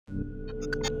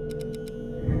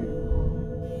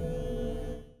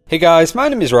Hey guys, my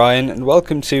name is Ryan and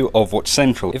welcome to Overwatch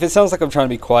Central. If it sounds like I'm trying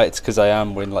to be quiet, it's because I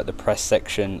am. We're in like the press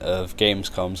section of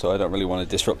Gamescom, so I don't really want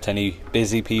to disrupt any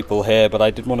busy people here, but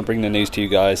I did want to bring the news to you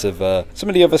guys of some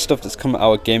of the other stuff that's come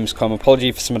out of Gamescom.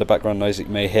 Apology for some of the background noise that you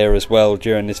may hear as well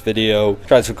during this video.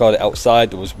 Tried to record it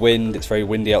outside, there was wind, it's very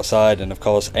windy outside, and of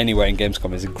course anywhere in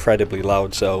Gamescom is incredibly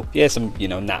loud, so yeah, some,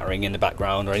 nattering in the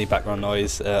background or any background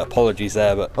noise, apologies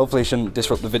there, but hopefully it shouldn't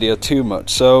disrupt the video too much.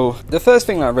 So the first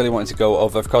thing that I really wanted to go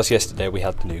over, of course, yesterday we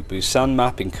had the new Busan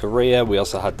map in Korea, we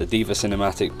also had the Diva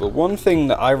cinematic, but one thing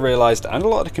that I realised and a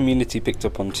lot of the community picked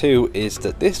up on too is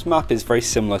that this map is very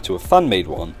similar to a fan-made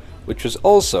one, which was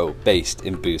also based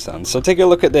in Busan. So take a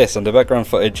look at this on the background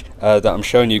footage that I'm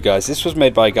showing you guys. This was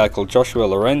made by a guy called Joshua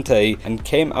Lorente and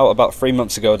came out about 3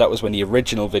 months ago. That was when the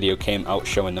original video came out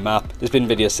showing the map. There's been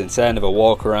videos since then of a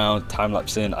walk around,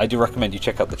 time-lapsing. I do recommend you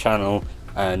check out the channel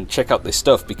and check out this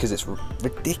stuff because it's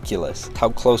ridiculous how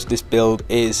close this build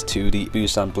is to the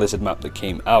Busan Blizzard map that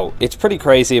came out. It's pretty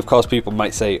crazy. Of course, people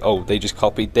might say, oh, they just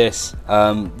copied this.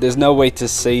 There's no way to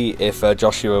see if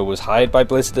Joshua was hired by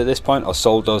Blizzard at this point or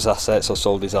sold those assets or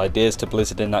sold his ideas to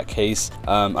Blizzard in that case.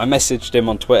 I messaged him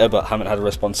on Twitter but haven't had a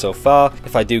response so far.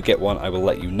 If I do get one, I will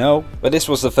let you know. But this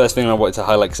was the first thing I wanted to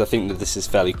highlight because I think that this is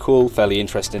fairly cool, fairly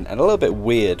interesting, and a little bit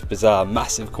weird, bizarre,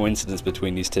 massive coincidence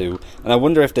between these two. And I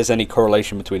wonder if there's any correlation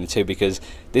between the two, because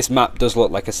this map does look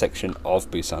like a section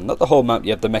of Busan. Not the whole map, you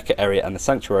have the Mecha area and the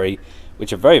Sanctuary,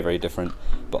 which are very, very different,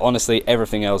 but honestly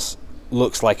everything else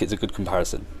looks like it's a good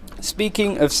comparison.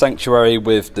 Speaking of Sanctuary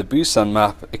with the Busan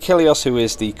map, Achilles, who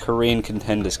is the Korean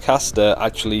Contenders caster,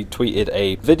 actually tweeted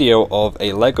a video of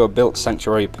a Lego built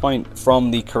Sanctuary point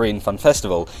from the Korean Fan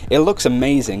Festival. It looks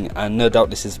amazing, and no doubt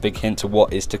this is a big hint to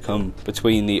what is to come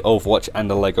between the Overwatch and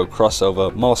the Lego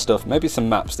crossover. More stuff, maybe some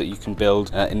maps that you can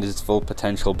build in its full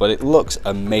potential, but it looks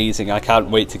amazing. I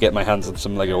can't wait to get my hands on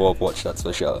some Lego Overwatch, that's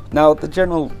for sure. Now, the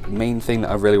general main thing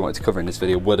that I really wanted to cover in this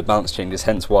video were the balance changes,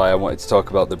 hence why I wanted to talk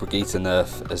about the Brigitte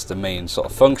nerf as the main sort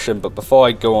of function. But before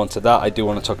I go on to that, I do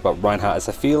want to talk about Reinhardt, as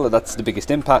I feel that that's the biggest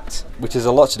impact, which is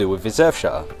a lot to do with his Earth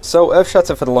Shatter. So Earth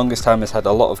Shatter for the longest time has had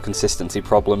a lot of consistency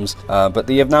problems, but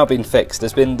they have now been fixed.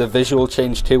 There's been the visual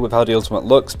change too with how the ultimate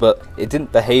looks, but it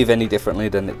didn't behave any differently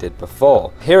than it did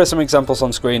before. Here are some examples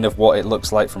on screen of what it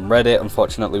looks like from Reddit.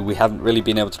 Unfortunately, we haven't really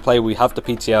been able to play. We have the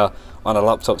PTR on our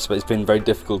laptops, but it's been very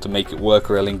difficult to make it work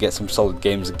really and get some solid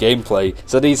games of gameplay.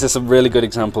 So these are some really good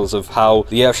examples of how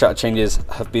the Earth Shatter changes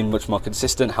have been much more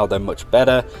consistent, how they're much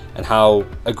better, and how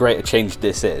a greater change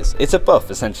this is. It's a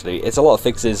buff, essentially. It's a lot of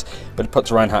fixes, but it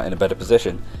puts Reinhardt in a better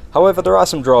position. However, there are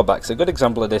some drawbacks. A good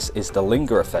example of this is the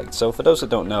linger effect. So for those that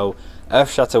don't know,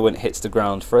 Earth Shatter, when it hits the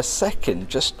ground for a second,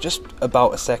 just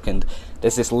about a second,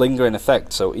 there's this lingering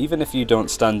effect. So even if you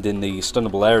don't stand in the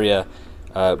stunnable area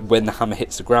when the hammer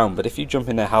hits the ground, but if you jump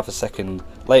in there half a second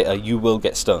later, you will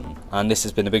get stunned. And this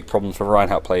has been a big problem for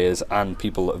Reinhardt players and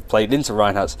people that have played into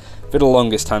Reinhardt for the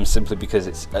longest time, simply because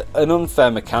it's an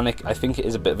unfair mechanic. I think it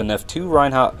is a bit of a nerf to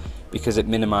Reinhardt because it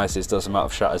minimises those amount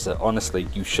of shatters that honestly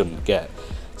you shouldn't get.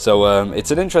 So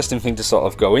it's an interesting thing to sort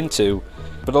of go into,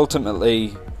 but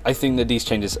ultimately I think that these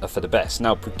changes are for the best.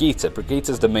 Now Brigitte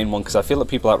is the main one because I feel that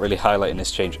people aren't really highlighting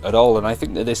this change at all, and I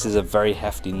think that this is a very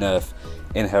hefty nerf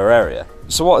in her area.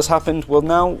 So what has happened? Well,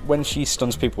 now when she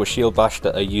stuns people with Shield Bash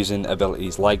that are using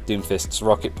abilities like Doomfist's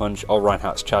Rocket Punch or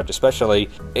Reinhardt's Charge especially,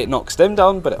 it knocks them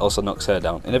down, but it also knocks her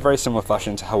down in a very similar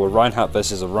fashion to how a Reinhardt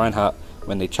versus a Reinhardt,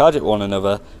 when they charge at one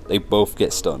another, they both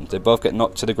get stunned. They both get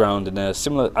knocked to the ground in a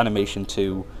similar animation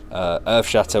to Earth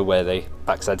Shatter, where they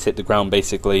backsides hit the ground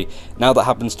basically. Now that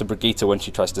happens to Brigitte when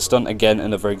she tries to stun. Again,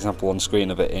 another example on screen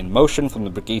of it in motion from the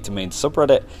Brigitte main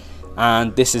subreddit.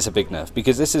 And this is a big nerf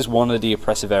because this is one of the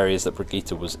oppressive areas that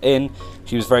Brigitte was in.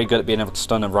 She was very good at being able to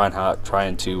stun a Reinhardt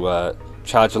trying to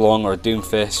charge along, or a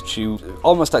Doomfist. She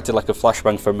almost acted like a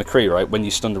flashbang for McCree, right? When you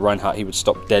stunned a Reinhardt, he would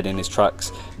stop dead in his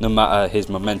tracks no matter his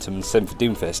momentum, and same for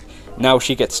Doomfist. Now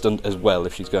she gets stunned as well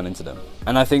if she's going into them.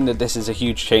 And I think that this is a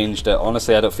huge change that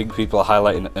honestly I don't think people are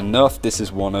highlighting enough. This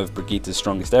is one of Brigitte's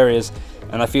strongest areas,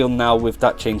 and I feel now with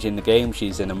that change in the game,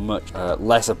 she's in a much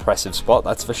less oppressive spot,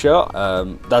 that's for sure.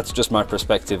 That's just my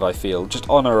perspective, I feel, just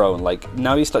on her own. Like,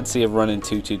 now you start to see her run in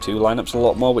 2-2-2 lineups a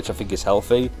lot more, which I think is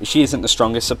healthy. She isn't the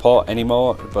strongest support anymore,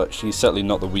 more, but she's certainly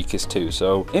not the weakest too.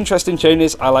 So interesting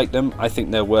changes, I like them, I think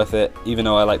they're worth it. Even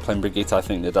though I like playing Brigitte, I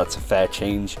think that that's a fair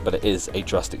change, but it is a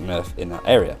drastic nerf in that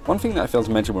area. One thing that I failed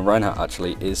to mention with Reinhardt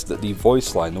actually is that the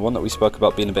voice line, the one that we spoke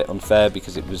about being a bit unfair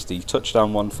because it was the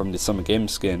touchdown one from the Summer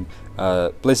Games skin,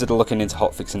 Blizzard are looking into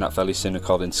hotfixing that fairly soon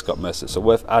according to Scott Mercer, so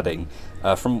worth adding.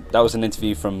 That was an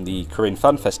interview from the Korean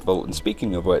Fan Festival, and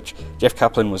speaking of which, Jeff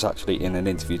Kaplan was actually in an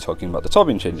interview talking about the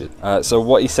Torbjorn changes. So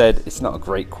what he said, it's not a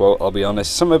great quote, I'll be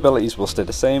honest. Some abilities will stay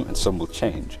the same and some will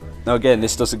change. Now again,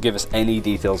 this doesn't give us any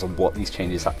details on what these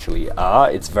changes actually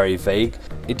are, it's very vague.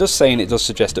 It does say and it does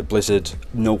suggest that Blizzard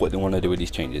know what they want to do with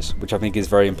these changes, which I think is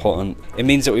very important. It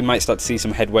means that we might start to see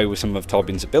some headway with some of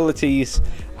Torbjorn's abilities,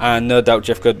 and no doubt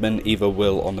Jeff Goodman either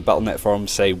will on the Battle.net forum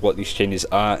say what these changes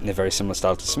are in a very similar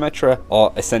style to Symmetra,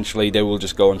 or essentially they will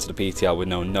just go onto the PTR with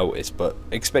no notice. But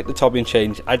expect the Torbjorn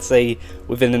change, I'd say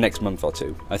within the next month or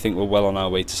two. I think we're well on our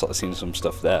way to sort of seeing some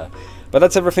stuff there. But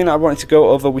that's everything that I wanted to go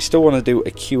over. We still want to do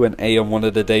a Q&A on one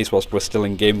of the days whilst we're still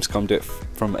in Gamescom, do it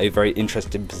from a very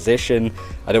interesting position.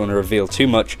 I don't want to reveal too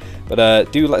much,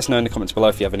 but do let us know in the comments below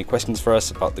if you have any questions for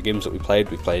us about the games that we played.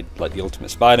 We played like the Ultimate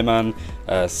Spider-Man,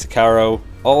 Sekiro,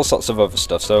 all sorts of other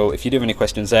stuff. So if you do have any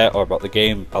questions there or about the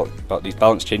game, about these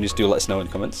balance changes, do let us know in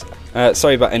the comments.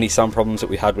 Sorry about any sound problems that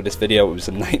we had with this video. It was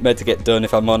a nightmare to get done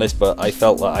if I'm honest, but I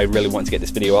felt like I really wanted to get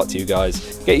this video out to you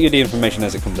guys, get you the information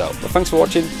as it comes out. But thanks for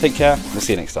watching, take care, we'll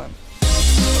see you next time.